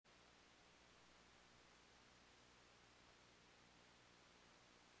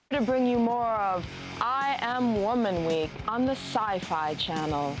to bring you more of I Am Woman Week on the Sci-Fi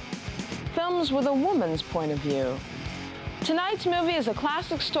Channel. Films with a woman's point of view. Tonight's movie is a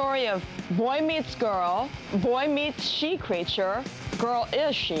classic story of boy meets girl, boy meets she-creature, girl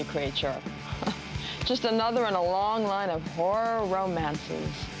is she-creature. Just another in a long line of horror romances.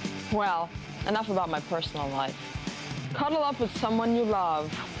 Well, enough about my personal life. Cuddle up with someone you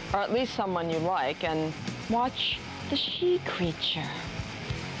love, or at least someone you like, and watch the she-creature.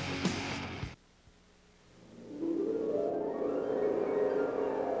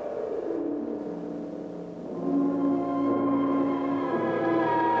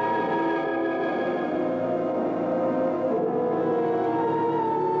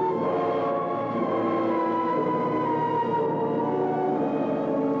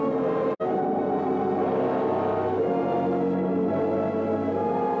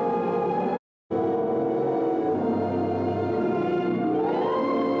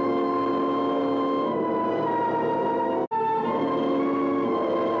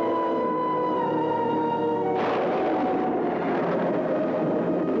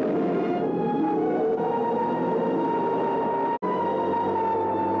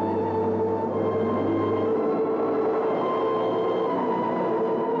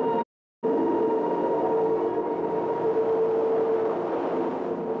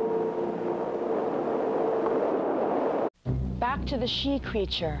 Back to the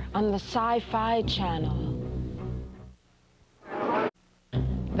she-creature on the Sci-Fi Channel.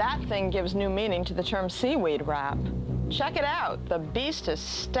 That thing gives new meaning to the term seaweed wrap. Check it out, the beast is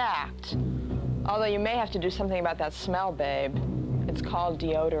stacked. Although you may have to do something about that smell, babe. It's called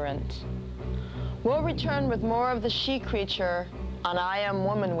deodorant. We'll return with more of the she-creature on I Am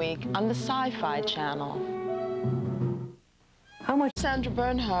Woman Week on the Sci-Fi Channel. I'm Sandra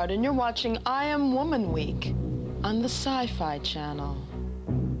Bernhart, and you're watching I Am Woman Week on the Sci-Fi Channel.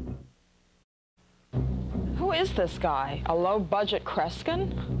 Who is this guy? A low-budget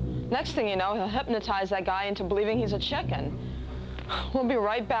Kreskin? Next thing you know, he'll hypnotize that guy into believing he's a chicken. We'll be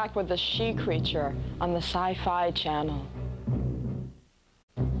right back with the she-creature on the Sci-Fi Channel.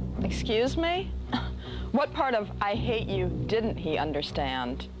 Excuse me? What part of I hate you didn't he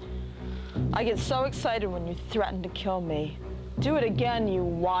understand? I get so excited when you threaten to kill me. Do it again, you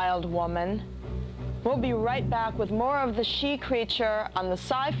wild woman. We'll be right back with more of the she-creature on the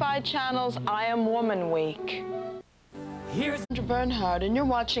Sci-Fi Channel's I Am Woman Week. Here's Sandra Bernhart, and you're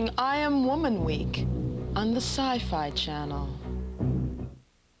watching I Am Woman Week on the Sci-Fi Channel.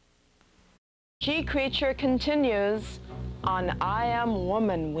 She-creature continues on I Am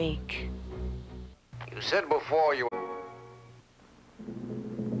Woman Week. You said before you...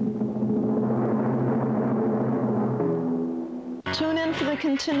 Tune in for the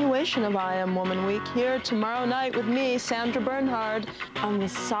continuation of I Am Woman Week here tomorrow night with me, Sandra Bernhart, on the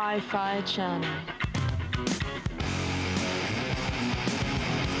Sci-Fi Channel.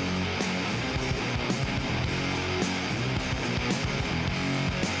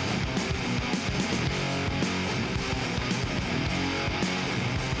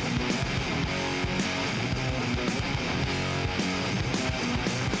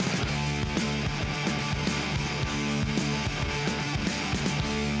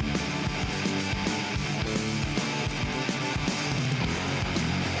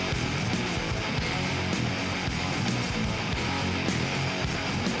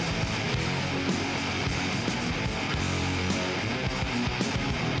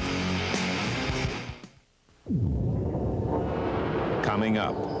 Coming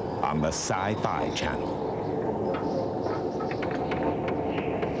up on the Sci-Fi Channel.